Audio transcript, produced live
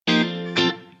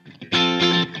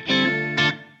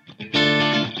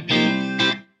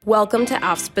Welcome to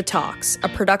AFSPA Talks, a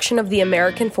production of the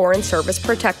American Foreign Service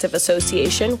Protective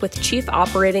Association with Chief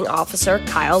Operating Officer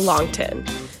Kyle Longton.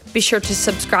 Be sure to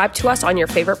subscribe to us on your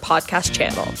favorite podcast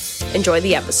channel. Enjoy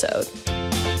the episode.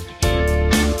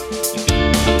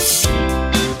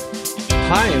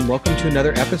 Hi, and welcome to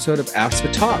another episode of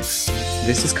AFSPA Talks.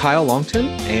 This is Kyle Longton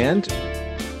and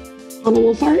Hannah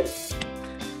Wolfhart.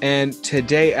 And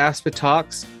today, AFSPA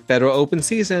Talks, federal open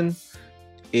season.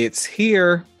 It's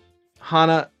here.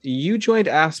 Hannah, you joined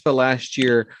AFSPA last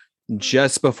year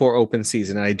just before open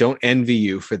season, and I don't envy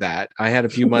you for that. I had a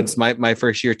few months my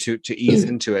first year to ease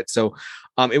into it. So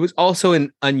it was also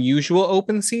an unusual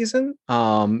open season,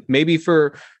 maybe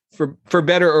for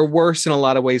better or worse in a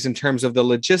lot of ways in terms of the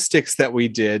logistics that we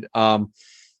did.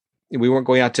 We weren't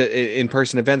going out to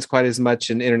in-person events quite as much,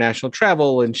 and international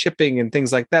travel and shipping and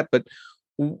things like that. But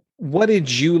what did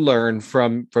you learn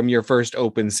from your first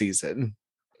open season?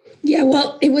 Yeah,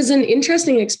 well, it was an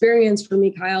interesting experience for me,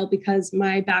 Kyle, because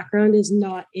my background is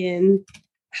not in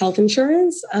health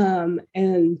insurance.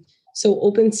 And so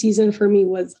open season for me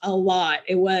was a lot.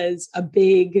 It was a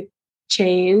big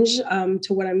change to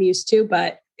what I'm used to,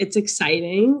 but it's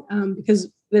exciting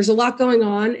because there's a lot going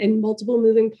on and multiple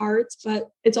moving parts,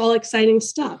 but it's all exciting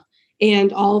stuff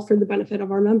and all for the benefit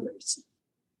of our members.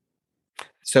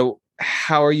 So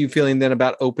how are you feeling then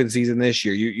about open season this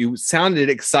year? You sounded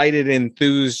excited and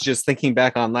enthused just thinking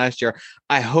back on last year.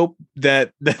 I hope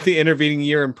that the intervening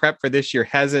year in prep for this year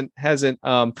hasn't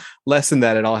lessened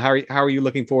that at all. How are you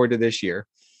looking forward to this year?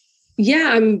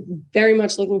 Yeah, I'm very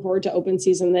much looking forward to open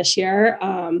season this year.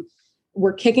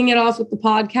 We're kicking it off with the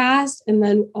podcast. And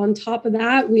then on top of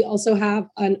that, we also have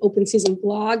an open season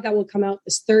blog that will come out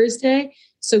this Thursday.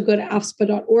 So go to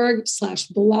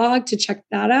afspa.org/blog to check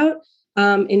that out.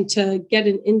 And to get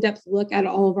an in-depth look at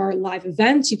all of our live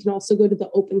events, you can also go to the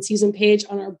open season page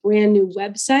on our brand new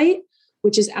website,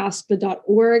 which is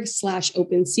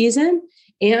afspa.org/open season.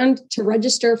 And to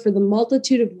register for the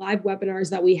multitude of live webinars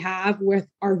that we have with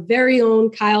our very own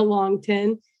Kyle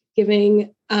Longton,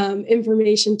 giving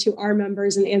information to our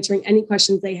members and answering any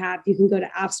questions they have, you can go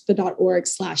to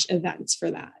afspa.org/events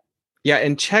for that. Yeah,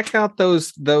 and check out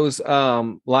those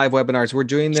live webinars. We're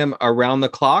doing them around the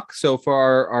clock. So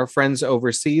for our friends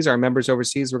overseas, our members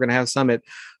overseas, we're going to have some at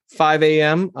 5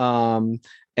 a.m.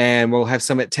 And we'll have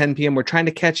some at 10 p.m. We're trying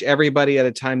to catch everybody at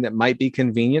a time that might be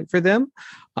convenient for them.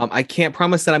 I can't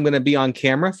promise that I'm going to be on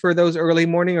camera for those early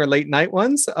morning or late night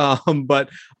ones, but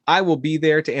I will be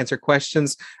there to answer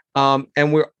questions. And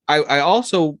I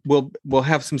also will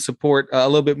have some support, a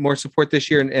little bit more support this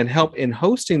year and help in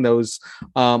hosting those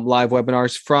live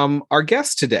webinars from our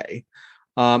guest today.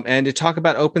 And to talk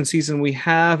about open season, we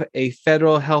have a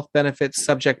federal health benefits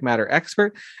subject matter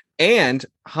expert and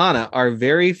Hannah, our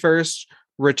very first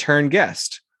return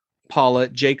guest, Paula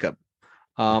Jacob.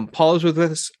 Paula was with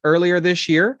us earlier this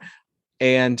year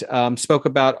and spoke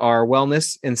about our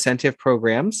wellness incentive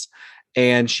programs.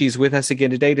 And she's with us again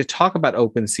today to talk about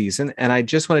open season. And I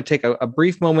just want to take a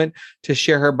brief moment to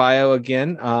share her bio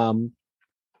again.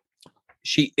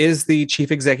 She is the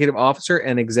Chief Executive Officer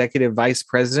and Executive Vice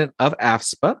President of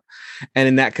AFSPA. And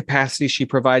in that capacity, she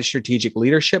provides strategic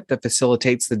leadership that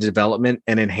facilitates the development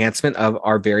and enhancement of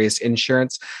our various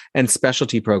insurance and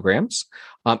specialty programs,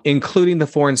 including the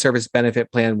Foreign Service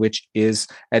Benefit Plan, which is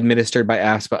administered by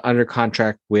AFSPA under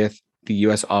contract with the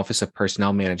U.S. Office of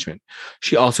Personnel Management.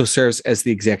 She also serves as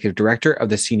the Executive Director of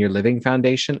the Senior Living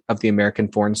Foundation of the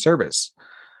American Foreign Service.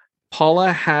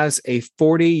 Paula has a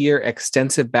 40-year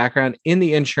extensive background in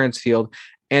the insurance field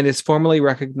and is formally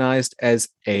recognized as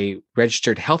a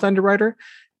registered health underwriter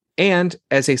and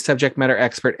as a subject matter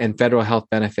expert in federal health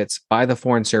benefits by the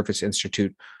Foreign Service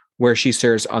Institute, where she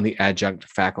serves on the adjunct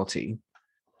faculty.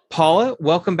 Paula,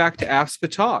 welcome back to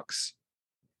AFSPA Talks.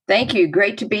 Thank you.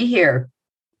 Great to be here.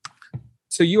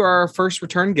 So you are our first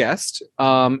return guest,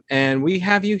 and we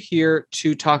have you here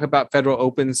to talk about federal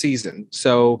open season.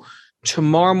 So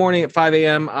tomorrow morning at 5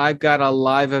 a.m., I've got a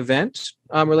live event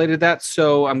related to that,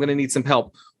 so I'm going to need some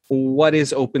help. What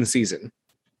is open season?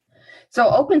 So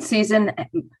open season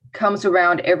comes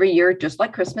around every year, just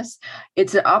like Christmas.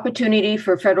 It's an opportunity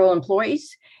for federal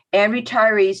employees and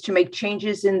retirees to make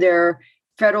changes in their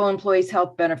federal employees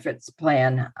health benefits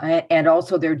plan and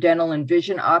also their dental and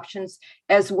vision options,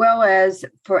 as well as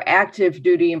for active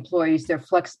duty employees, their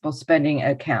flexible spending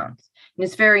accounts. And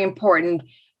it's very important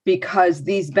because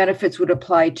these benefits would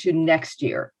apply to next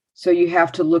year. So you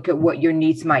have to look at what your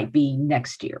needs might be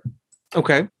next year.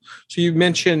 Okay. So you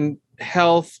mentioned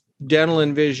health, dental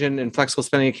and vision, and flexible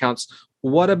spending accounts.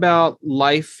 What about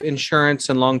life insurance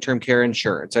and long-term care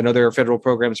insurance? I know there are federal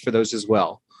programs for those as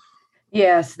well.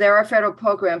 Yes, there are federal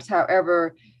programs.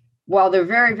 However, while they're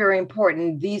very, very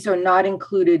important, these are not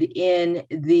included in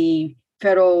the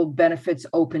federal benefits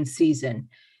open season.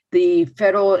 The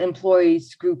Federal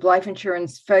Employees Group Life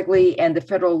Insurance, FEGLI, and the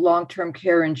Federal Long-Term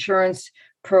Care Insurance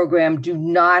Program do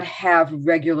not have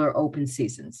regular open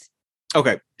seasons.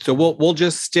 Okay, so we'll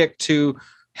just stick to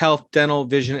health, dental,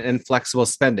 vision, and flexible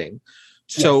spending.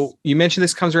 So yes. You mentioned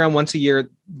this comes around once a year.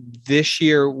 This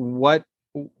year, when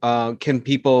can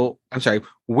people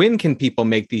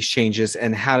make these changes,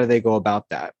 and how do they go about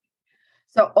that?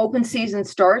 So open season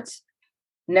starts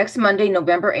next Monday,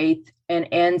 November 8th, and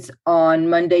ends on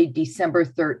Monday, December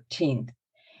 13th.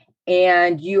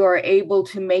 And you are able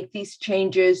to make these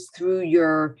changes through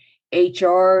your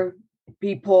HR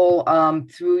people,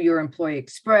 through your Employee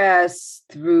Express,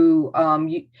 through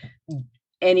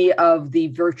any of the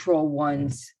virtual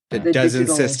ones. The dozen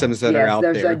digital systems that are out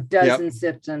there. There's a dozen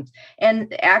systems.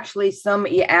 And actually, some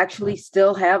actually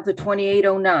still have the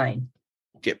 2809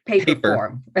 paper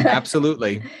form.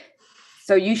 Absolutely.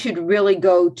 So you should really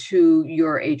go to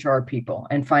your HR people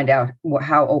and find out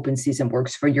how open season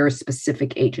works for your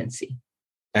specific agency.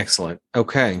 Excellent.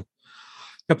 Okay.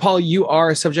 Now, Paul, you are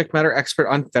a subject matter expert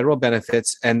on federal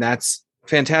benefits, and that's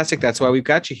fantastic. That's why we've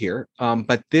got you here.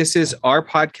 But this is our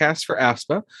podcast for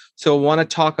AFSPA. So I want to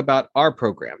talk about our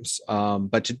programs.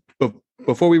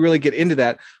 Before we really get into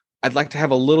that, I'd like to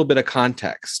have a little bit of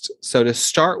context. So to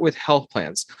start with health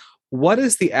plans, what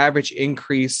is the average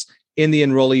increase in the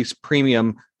enrollee's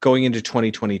premium going into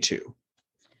 2022?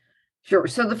 Sure.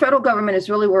 So the federal government has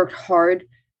really worked hard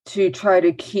to try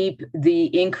to keep the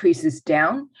increases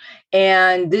down.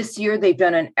 And this year, they've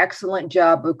done an excellent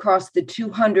job across the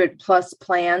 200 plus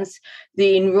plans.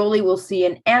 The enrollee will see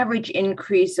an average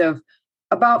increase of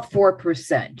about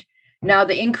 4%. Now,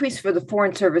 the increase for the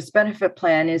Foreign Service Benefit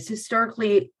Plan is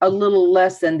historically a little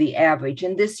less than the average,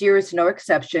 and this year is no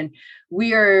exception.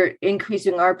 We are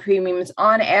increasing our premiums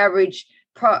on average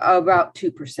about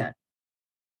 2%.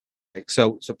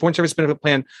 So Foreign Service Benefit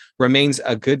Plan remains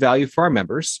a good value for our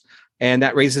members, and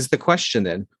that raises the question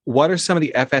then, what are some of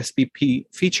the FSBP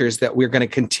features that we're going to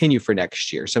continue for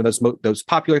next year? Some of those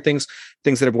popular things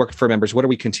that have worked for members, what are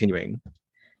we continuing?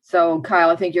 So,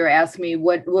 Kyle, I think you're asking me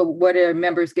what are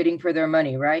members getting for their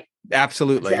money, right?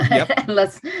 Absolutely. Yep.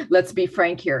 Let's be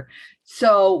frank here.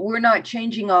 So we're not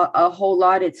changing a whole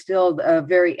lot. It's still a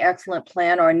very excellent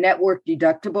plan. Our network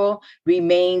deductible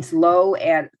remains low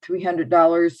at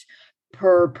 $300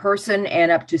 per person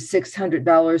and up to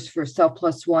 $600 for Self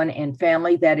Plus One and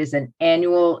family. That is an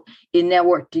annual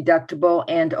in-network deductible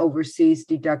and overseas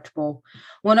deductible.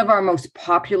 One of our most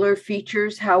popular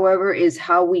features, however, is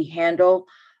how we handle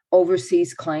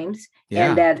overseas claims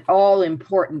and that all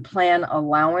important plan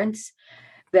allowance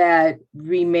that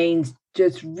remains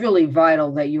just really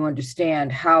vital that you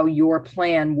understand how your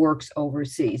plan works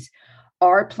overseas.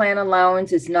 Our plan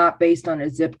allowance is not based on a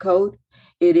zip code.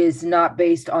 It is not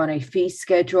based on a fee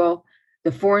schedule.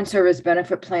 The Foreign Service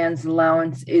Benefit Plan's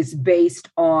allowance is based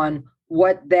on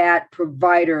what that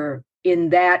provider in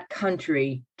that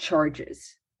country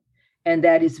charges. And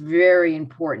that is very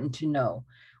important to know.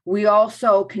 We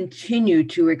also continue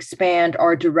to expand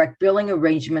our direct billing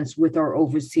arrangements with our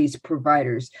overseas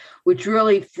providers, which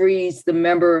really frees the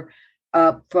member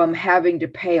from having to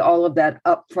pay all of that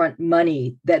upfront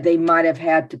money that they might have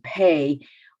had to pay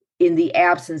in the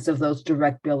absence of those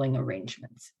direct billing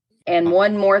arrangements. And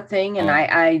one more thing, and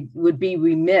I would be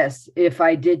remiss if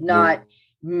I did not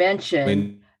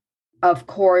mention, of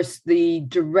course, the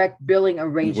direct billing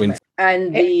arrangement.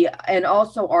 And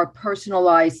also our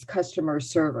personalized customer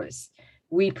service.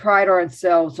 We pride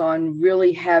ourselves on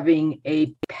really having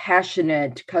a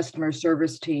passionate customer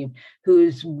service team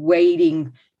who's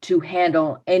waiting to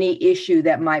handle any issue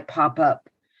that might pop up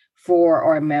for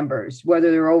our members,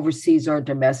 whether they're overseas or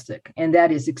domestic. And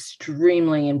that is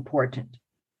extremely important.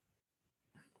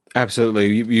 Absolutely.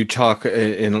 You talk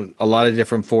in a lot of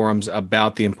different forums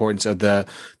about the importance of the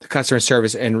customer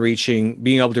service and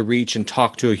being able to reach and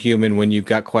talk to a human when you've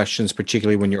got questions,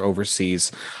 particularly when you're overseas.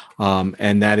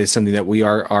 And that is something that we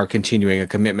are continuing, a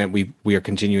commitment we are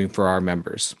continuing for our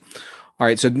members. All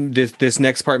right. So this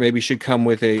next part maybe should come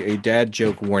with a dad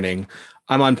joke warning.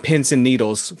 I'm on pins and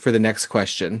needles for the next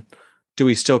question. Do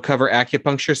we still cover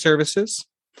acupuncture services?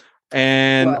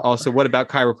 And also, what about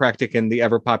chiropractic and the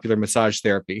ever popular massage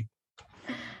therapy?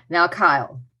 Now,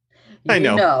 Kyle, you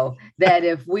know that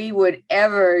if we would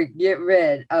ever get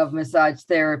rid of massage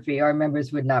therapy, our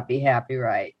members would not be happy,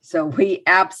 right? So we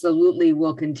absolutely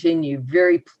will continue,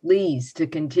 very pleased to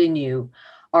continue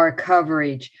our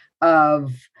coverage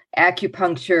of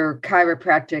acupuncture,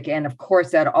 chiropractic, and of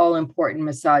course, that all important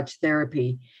massage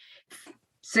therapy.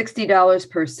 $60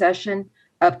 per session.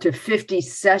 up to 50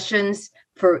 sessions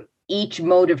for each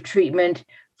mode of treatment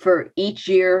for each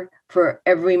year for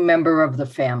every member of the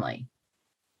family.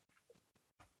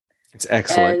 It's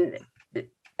excellent. And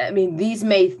I mean, these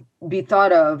may be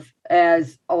thought of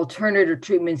as alternative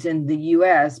treatments in the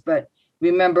US, but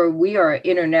remember, we are an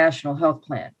international health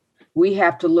plan. We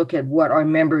have to look at what our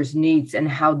members' needs and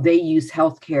how they use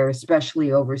healthcare,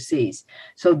 especially overseas.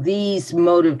 So these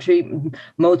modes of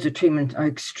treatment are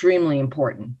extremely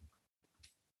important.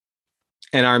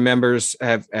 And our members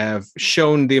have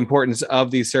shown the importance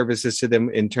of these services to them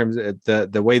in terms of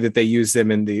the way that they use them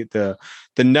and the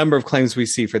number of claims we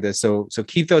see for this. So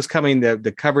keep those coming.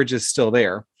 The coverage is still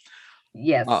there.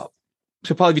 Yes.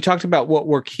 So Paul, you talked about what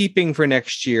we're keeping for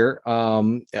next year.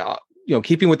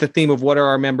 Keeping with the theme of what are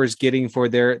our members getting for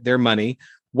their money.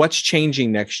 What's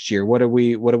changing next year? What are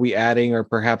we adding or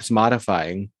perhaps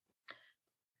modifying?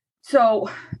 So,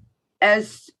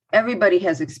 as everybody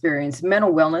has experienced,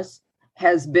 mental wellness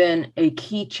has been a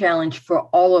key challenge for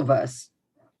all of us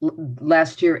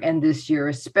last year and this year,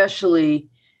 especially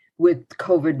with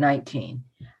COVID-19.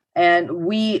 And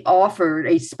we offered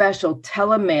a special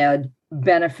telemed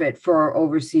benefit for our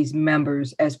overseas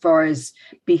members as far as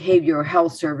behavioral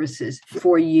health services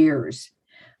for years.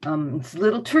 It's a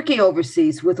little tricky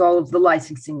overseas with all of the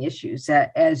licensing issues,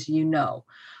 as you know.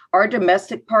 Our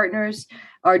domestic partners,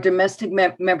 our domestic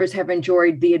members have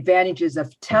enjoyed the advantages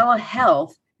of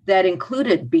telehealth that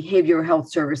included behavioral health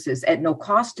services at no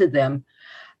cost to them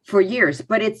for years.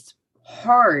 But it's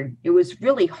hard. It was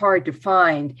really hard to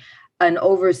find an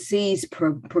overseas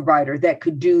provider that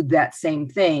could do that same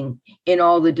thing in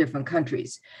all the different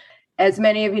countries. As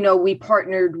many of you know, we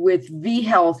partnered with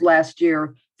V-Health last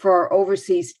year for our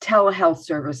overseas telehealth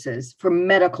services for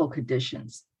medical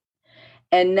conditions.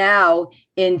 And now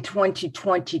in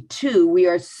 2022, we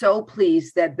are so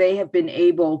pleased that they have been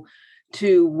able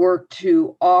to work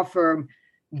to offer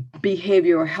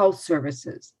behavioral health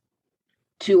services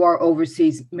to our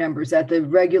overseas members at the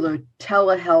regular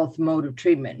telehealth mode of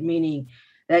treatment, meaning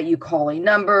that you call a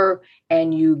number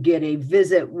and you get a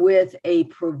visit with a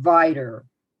provider,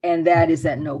 and that is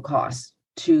at no cost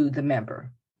to the member.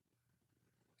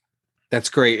 That's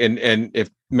great. And if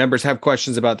members have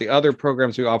questions about the other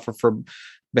programs we offer for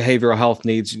behavioral health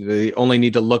needs, they only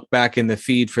need to look back in the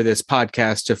feed for this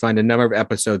podcast to find a number of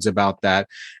episodes about that.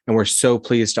 And we're so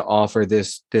pleased to offer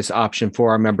this option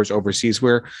for our members overseas,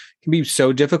 where it can be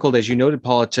so difficult, as you noted,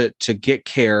 Paula, to get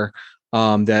care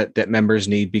that members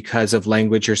need because of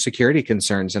language or security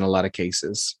concerns in a lot of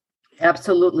cases.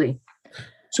 Absolutely.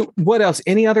 So what else?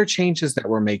 Any other changes that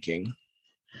we're making?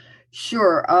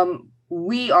 Sure.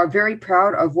 We are very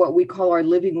proud of what we call our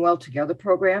Living Well Together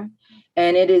program.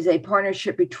 And it is a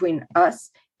partnership between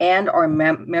us and our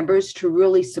members to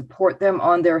really support them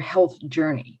on their health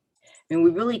journey. And we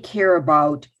really care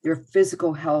about their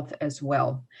physical health as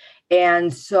well.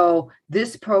 And so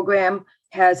this program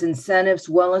has incentives,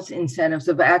 wellness incentives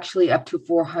of actually up to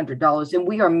 $400. And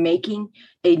we are making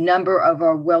a number of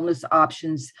our wellness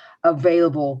options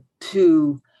available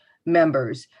to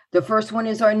members. The first one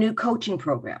is our new coaching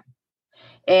program.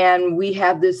 And we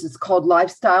have this, it's called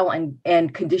Lifestyle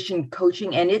and Condition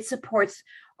Coaching, and it supports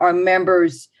our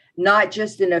members not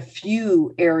just in a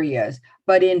few areas,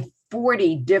 but in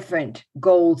 40 different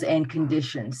goals and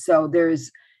conditions. So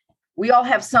we all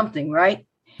have something, right?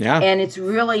 Yeah. And it's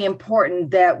really important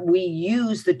that we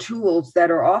use the tools that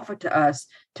are offered to us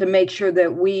to make sure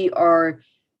that we are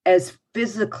as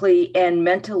physically and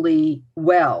mentally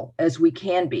well as we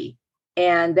can be.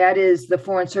 And that is the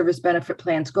Foreign Service Benefit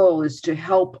Plan's goal, is to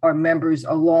help our members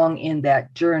along in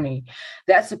that journey.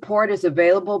 That support is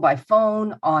available by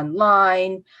phone,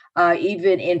 online,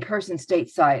 even in person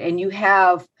stateside. And you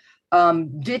have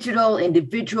digital,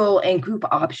 individual, and group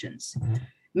options. Mm-hmm.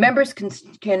 Members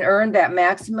can earn that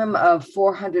maximum of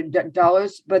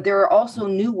 $400, but there are also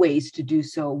new ways to do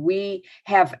so. We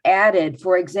have added,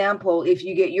 for example, if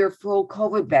you get your full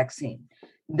COVID vaccine,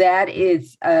 that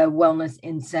is a wellness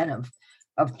incentive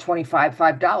of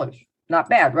 $25. Not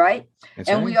bad, right? That's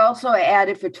and right. We also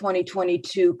added for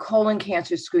 2022 colon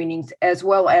cancer screenings, as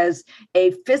well as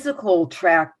a physical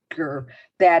tracker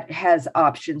that has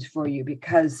options for you,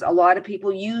 because a lot of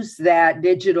people use that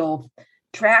digital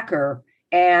tracker,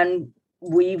 and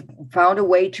we've found a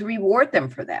way to reward them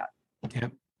for that. Yeah.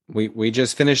 We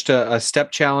just finished a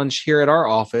step challenge here at our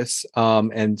office,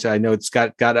 and I know it's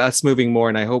got us moving more,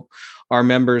 and I hope our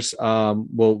members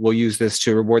will use this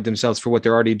to reward themselves for what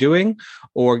they're already doing,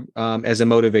 or as a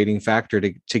motivating factor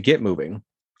to get moving.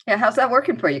 Yeah, how's that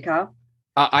working for you, Kyle?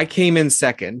 I came in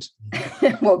second.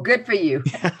 Well, good for you.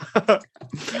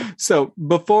 So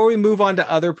before we move on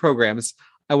to other programs,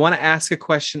 I want to ask a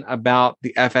question about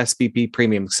the FSBP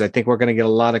premium because I think we're going to get a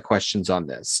lot of questions on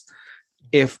this.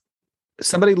 If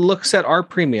somebody looks at our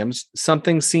premiums,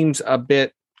 something seems a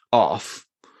bit off.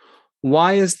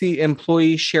 Why is the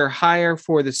employee share higher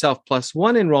for the Self Plus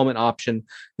One enrollment option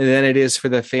than it is for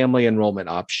the family enrollment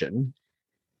option?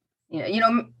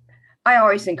 Yeah, I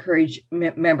always encourage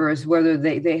members, whether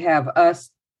they have us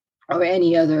or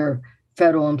any other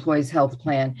federal employees health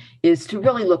plan, is to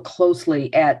really look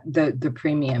closely at the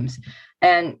premiums.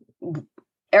 And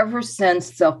ever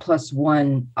since Self Plus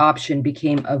One option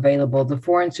became available, the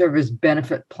Foreign Service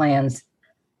Benefit Plan's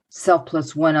Self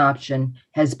Plus One option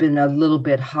has been a little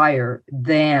bit higher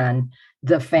than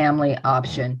the family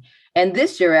option. And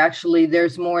this year, actually,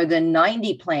 there's more than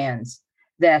 90 plans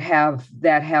that have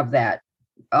that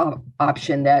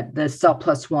option, that the Self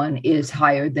Plus One is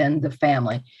higher than the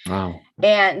family. Wow.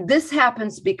 And this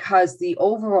happens because the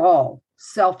overall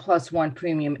Self Plus One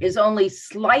premium is only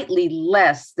slightly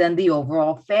less than the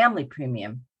overall family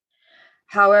premium.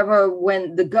 However,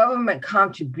 when the government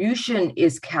contribution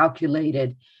is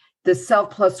calculated, the Self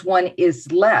Plus One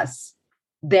is less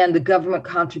than the government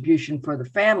contribution for the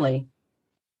family,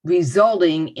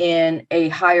 resulting in a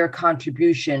higher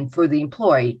contribution for the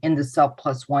employee in the Self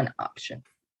Plus One option.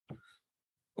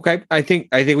 Okay, I think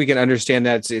we can understand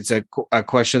that it's a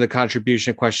question of the contribution,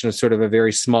 a question of sort of a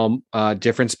very small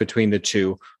difference between the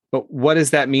two. But what does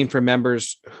that mean for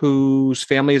members whose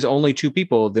family is only two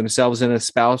people, themselves and a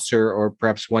spouse, or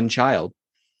perhaps one child?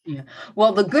 Yeah.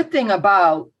 Well, the good thing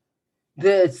about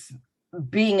this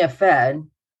being a Fed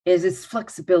is its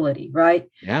flexibility, right?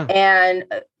 Yeah. And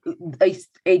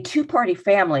a two-party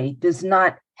family does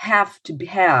not have to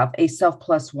have a Self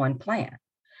Plus One plan.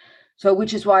 So,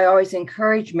 which is why I always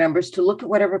encourage members to look at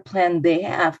whatever plan they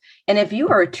have. And if you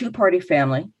are a two-party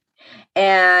family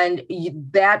and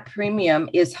that premium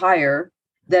is higher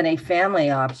than a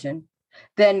family option,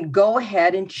 then go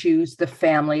ahead and choose the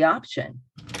family option.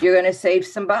 You're going to save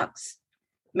some bucks.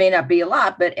 May not be a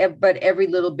lot, but every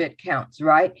little bit counts,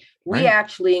 right? We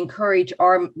actually encourage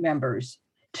our members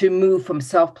to move from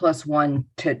Self Plus One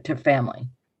to family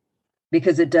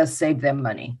because it does save them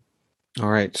money. All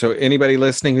right. So anybody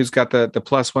listening who's got the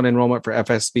Plus One enrollment for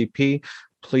FSBP,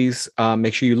 please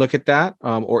make sure you look at that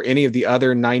or any of the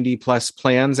other 90 plus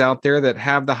plans out there that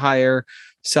have the higher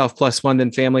Self Plus One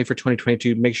than family for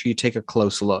 2022. Make sure you take a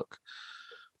close look.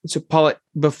 So, Paula,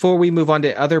 before we move on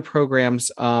to other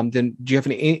programs, then do you have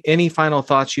any final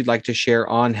thoughts you'd like to share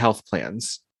on health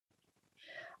plans?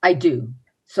 I do.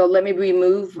 So let me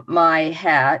remove my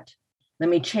hat. Let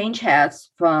me change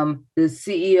hats from the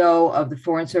CEO of the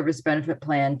Foreign Service Benefit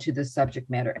Plan to the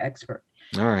subject matter expert.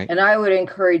 All right. And I would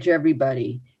encourage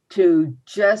everybody to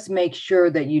just make sure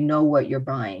that you know what you're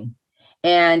buying.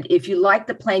 And if you like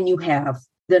the plan you have,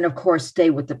 then of course,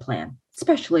 stay with the plan,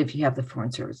 especially if you have the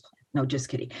Foreign Service Plan. No, just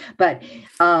kidding. But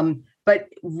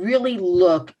really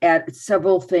look at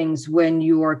several things when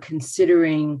you are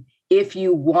considering if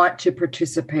you want to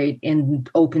participate in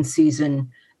open season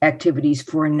activities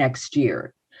for next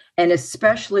year. And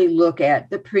especially look at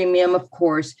the premium, of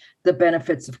course, the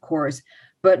benefits, of course,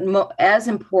 but as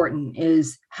important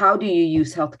is how do you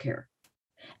use healthcare?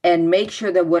 And make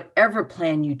sure that whatever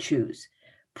plan you choose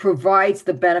provides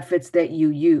the benefits that you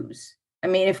use. I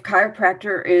mean, if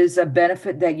chiropractor is a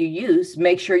benefit that you use,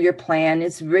 make sure your plan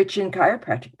is rich in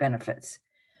chiropractic benefits.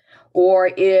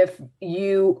 Or if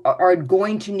you are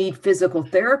going to need physical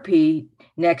therapy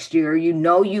next year,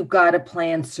 you've got to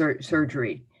plan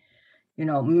surgery.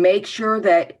 Make sure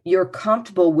that you're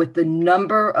comfortable with the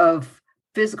number of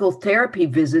physical therapy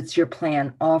visits your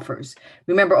plan offers.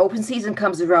 Remember, open season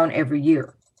comes around every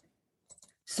year.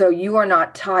 So you are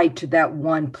not tied to that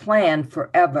one plan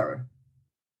forever.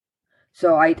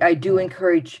 So I do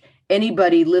encourage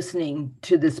anybody listening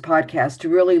to this podcast to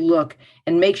really look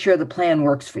and make sure the plan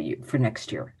works for you for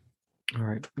next year. All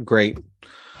right, great.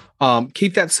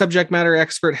 Keep that subject matter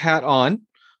expert hat on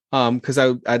because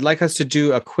I'd like us to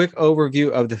do a quick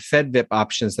overview of the FedVIP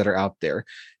options that are out there.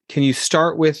 Can you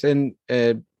start with some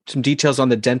details on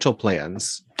the dental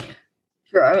plans?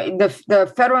 Sure. I mean,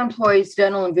 the Federal Employees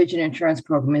Dental and Vision Insurance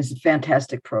Program is a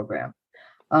fantastic program.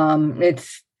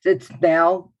 It's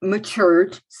now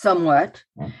matured somewhat.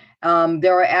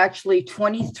 There are actually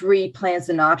 23 plans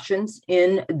and options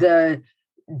in the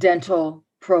dental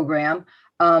program,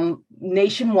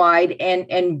 nationwide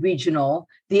and regional.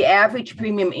 The average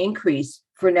premium increase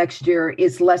for next year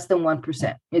is less than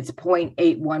 1%. It's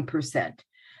 0.81%.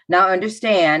 Now,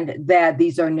 understand that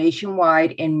these are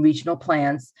nationwide and regional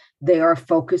plans. They are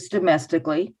focused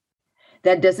domestically.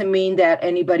 That doesn't mean that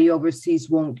anybody overseas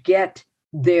won't get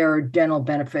their dental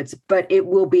benefits, but it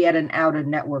will be at an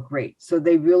out-of-network rate. So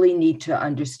they really need to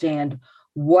understand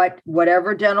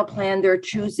whatever dental plan they're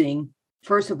choosing.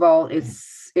 First of all,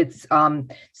 it's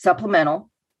supplemental.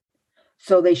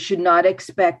 So they should not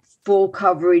expect full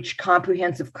coverage,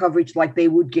 comprehensive coverage like they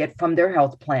would get from their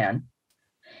health plan.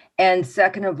 And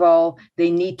second of all, they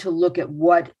need to look at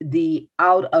what the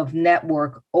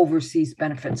out-of-network overseas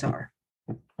benefits are.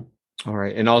 All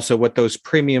right. And also what those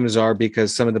premiums are,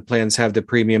 because some of the plans have the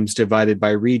premiums divided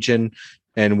by region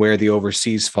and where the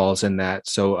overseas falls in that.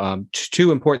 So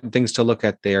two important things to look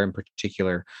at there in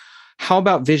particular. How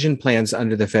about vision plans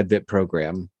under the FedVIP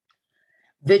program?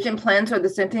 Vision plans are the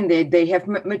same thing. They have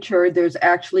matured. There's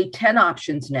actually 10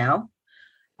 options now,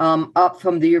 up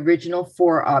from the original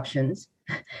 4 options.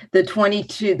 The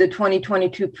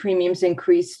 2022 premiums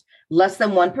increased less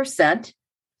than 1%.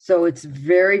 So it's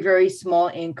very, very small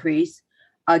increase.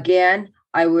 Again,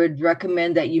 I would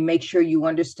recommend that you make sure you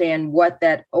understand what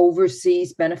that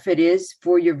overseas benefit is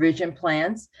for your vision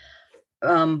plans.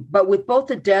 But with both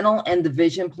the dental and the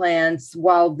vision plans,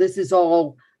 while this is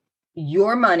all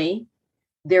your money,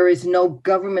 there is no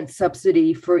government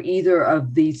subsidy for either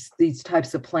of these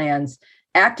types of plans.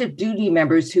 Active duty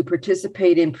members who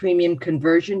participate in premium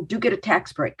conversion do get a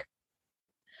tax break.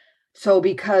 So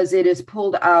because it is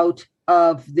pulled out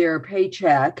of their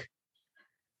paycheck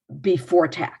before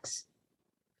tax.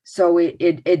 So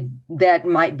it that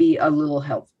might be a little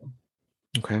helpful.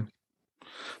 Okay.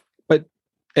 But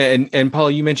and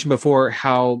Paula, you mentioned before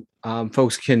how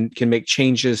folks can make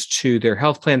changes to their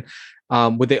health plan.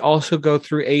 Would they also go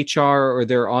through HR or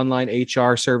their online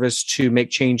HR service to make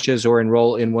changes or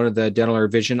enroll in one of the dental or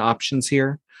vision options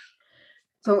here?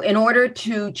 So in order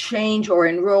to change or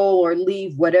enroll or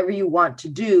leave whatever you want to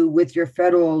do with your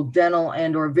federal dental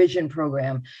and or vision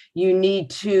program, you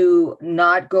need to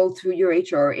not go through your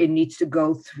HR. It needs to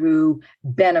go through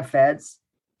benefits.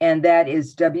 And that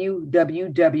is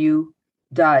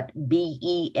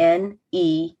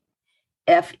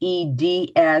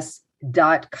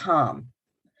www.benefeds.com.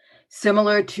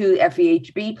 Similar to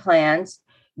FEHB plans,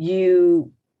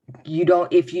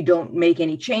 if you don't make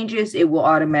any changes, it will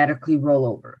automatically roll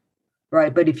over,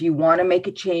 right? But if you want to make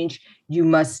a change, you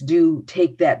must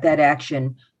take that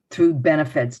action through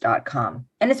benefits.com.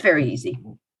 And it's very easy.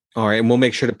 All right. And we'll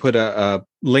make sure to put a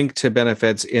link to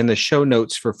benefits in the show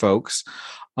notes for folks.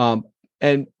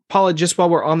 And Paula, just while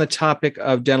we're on the topic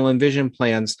of dental and vision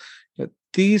plans,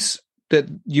 these that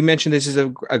you mentioned, this is a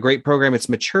great program. It's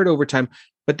matured over time,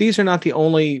 but these are not the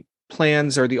only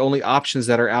plans or the only options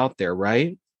that are out there,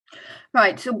 right?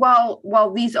 Right. So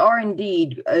while these are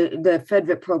indeed the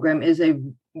FedVIP program is a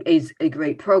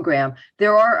great program,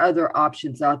 there are other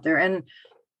options out there, and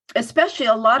especially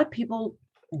a lot of people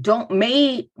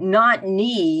may not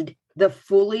need the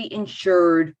fully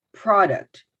insured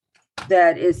product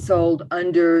that is sold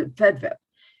under FedVIP.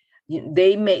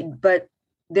 But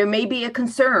there may be a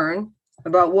concern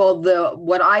about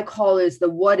what I call is the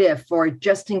what if or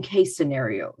just in case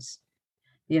scenarios.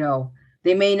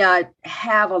 They may not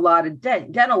have a lot of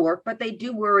dental work, but they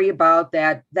do worry about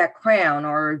that crown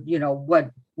or,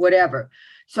 whatever.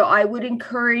 So I would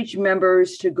encourage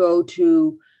members to go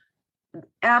to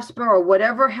AFSPA or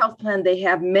whatever health plan they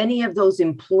have. Many of those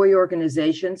employee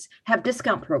organizations have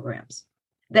discount programs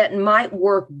that might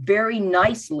work very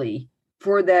nicely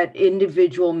for that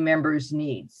individual member's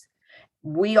needs.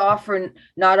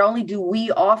 Not only do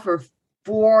we offer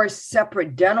 4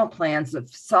 separate dental plans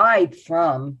aside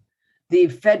from the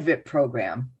FedVIP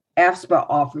program, AFSPA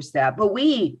offers that, but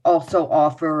we also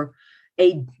offer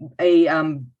a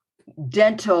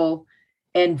dental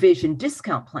and vision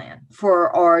discount plan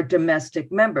for our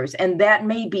domestic members. And that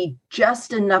may be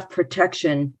just enough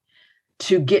protection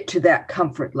to get to that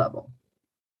comfort level.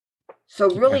 So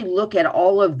really look at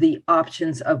all of the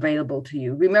options available to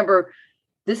you. Remember,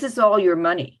 this is all your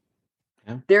money.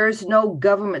 Yeah. There is no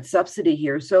government subsidy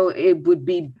here. So it would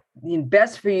be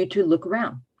best for you to look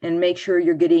around and make sure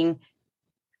you're getting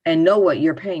and know what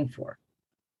you're paying for.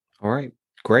 All right,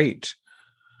 great.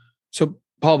 So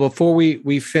Paul, before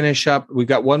we finish up, we've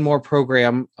got one more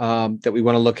program that we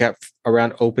want to look at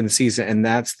around open season, and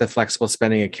that's the flexible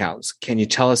spending accounts. Can you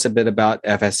tell us a bit about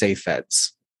FSA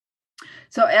Feds?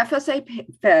 So FSA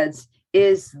Feds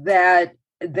is that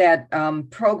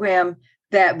program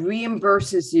that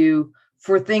reimburses you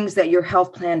for things that your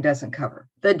health plan doesn't cover: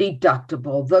 the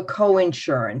deductible, the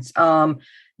co-insurance,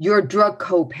 your drug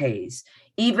co-pays,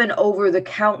 even over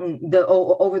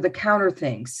the counter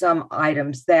things, some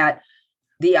items that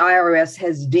the IRS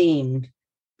has deemed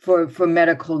for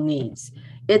medical needs.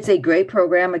 It's a great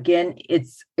program. Again,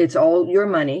 it's all your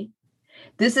money.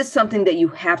 This is something that you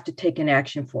have to take an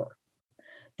action for.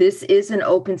 This is an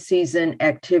open season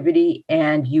activity,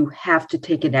 and you have to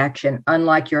take an action,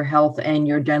 unlike your health and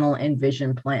your dental and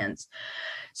vision plans.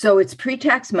 So it's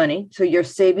pre-tax money. So you're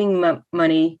saving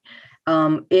money.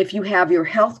 If you have your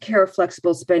healthcare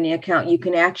flexible spending account, you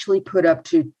can actually put up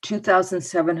to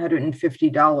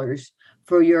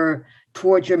 $2,750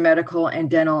 towards your medical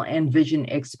and dental and vision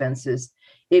expenses.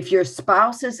 If your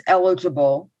spouse is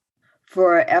eligible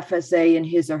for a FSA in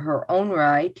his or her own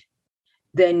right,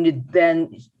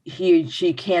 then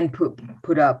she can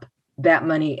put up that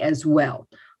money as well.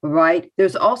 Right?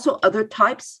 There's also other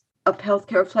types of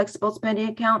healthcare flexible spending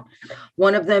account.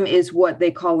 One of them is what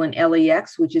they call an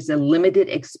LEX, which is a limited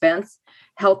expense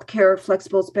healthcare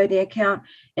flexible spending account.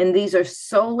 And these are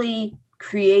solely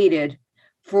created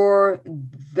for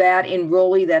that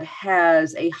enrollee that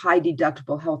has a high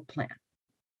deductible health plan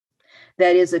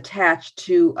that is attached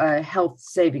to a health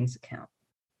savings account.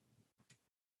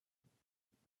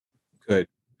 Good.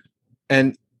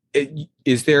 And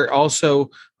is there also,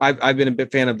 I've been a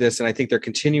big fan of this, and I think they're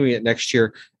continuing it next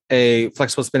year, a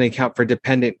flexible spending account for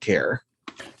dependent care.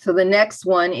 So the next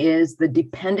one is the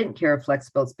dependent care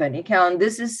flexible spending account.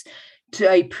 This is to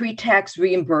a pre-tax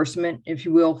reimbursement, if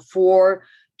you will, for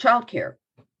childcare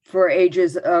for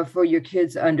your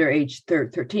kids under age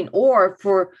 13, or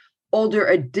for older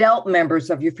adult members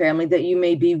of your family that you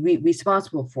may be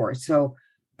responsible for. So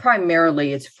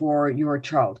primarily it's for your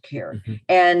childcare. Mm-hmm.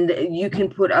 And you can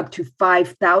put up to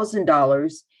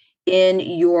 $5,000 in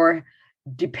your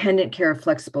dependent care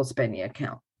flexible spending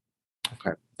account.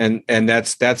 Okay. And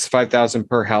that's $5,000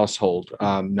 per household.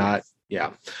 Not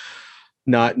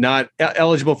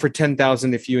eligible for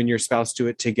 $10,000 if you and your spouse do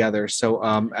it together. So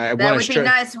that would be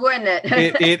nice, wouldn't it?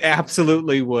 it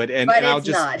absolutely would. But it's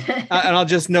not. And I'll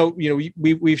just note,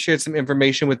 we've shared some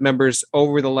information with members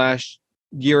over the last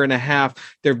year and a half.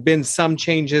 There have been some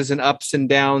changes and ups and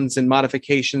downs and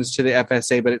modifications to the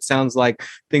FSA, but it sounds like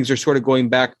things are sort of going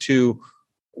back to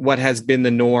what has been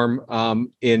the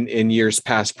norm in years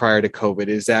past prior to COVID.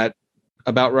 Is that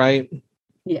about right?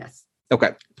 Yes.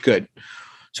 Okay, good.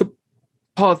 So,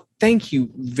 Paula, thank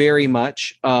you very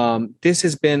much. This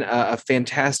has been a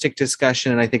fantastic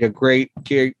discussion, and I think a great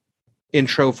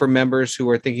intro for members who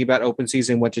are thinking about open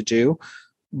season, what to do.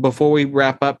 Before we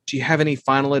wrap up, do you have any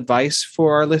final advice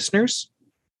for our listeners?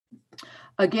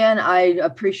 Again, I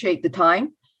appreciate the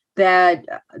time that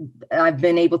I've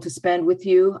been able to spend with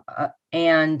you.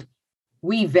 And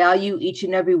we value each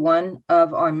and every one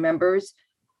of our members,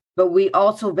 but we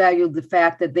also value the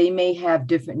fact that they may have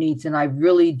different needs. And I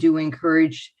really do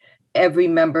encourage every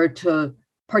member to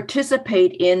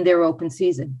participate in their open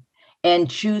season and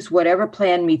choose whatever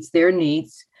plan meets their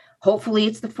needs. Hopefully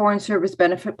it's the Foreign Service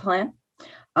Benefit Plan.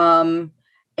 And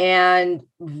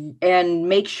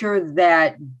make sure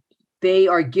that they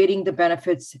are getting the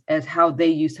benefits as how they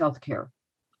use healthcare.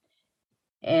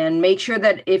 And make sure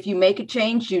that if you make a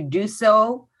change, you do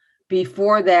so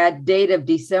before that date of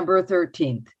December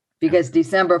 13th, because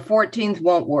December 14th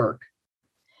won't work.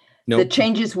 Nope. The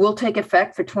changes will take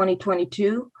effect for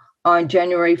 2022 on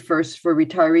January 1st for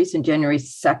retirees and January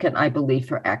 2nd, I believe,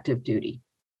 for active duty.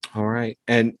 All right.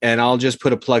 And I'll just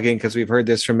put a plug in because we've heard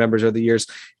this from members over the years.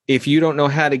 If you don't know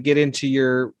how to get into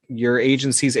your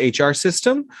agency's HR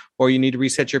system, or you need to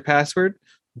reset your password,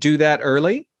 do that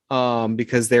early.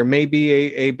 Because there may be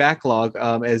a backlog,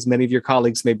 as many of your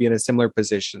colleagues may be in a similar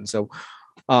position. So,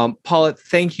 Paula,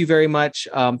 thank you very much.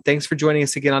 Thanks for joining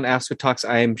us again on AFSPA Talks.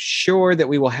 I am sure that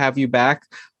we will have you back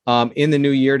in the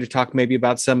new year to talk maybe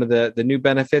about some of the new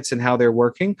benefits and how they're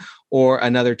working, or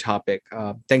another topic.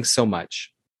 Thanks so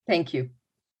much. Thank you.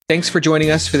 Thanks for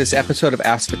joining us for this episode of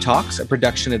AFSPA Talks, a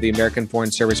production of the American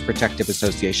Foreign Service Protective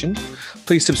Association.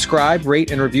 Please subscribe, rate,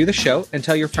 and review the show, and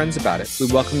tell your friends about it.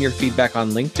 We welcome your feedback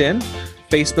on LinkedIn,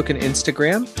 Facebook, and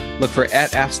Instagram. Look for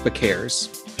 @AFSPA Cares.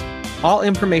 All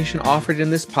information offered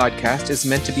in this podcast is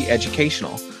meant to be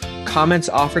educational. Comments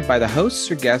offered by the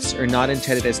hosts or guests are not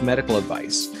intended as medical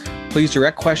advice. Please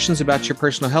direct questions about your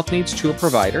personal health needs to a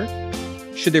provider.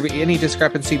 Should there be any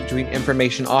discrepancy between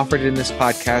information offered in this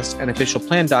podcast and official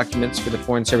plan documents for the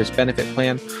Foreign Service Benefit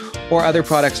Plan or other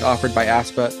products offered by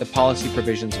AFSPA, the policy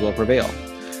provisions will prevail.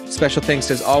 Special thanks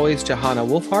as always to Hannah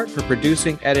Wolfhart for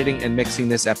producing, editing, and mixing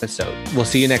this episode. We'll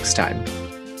see you next time.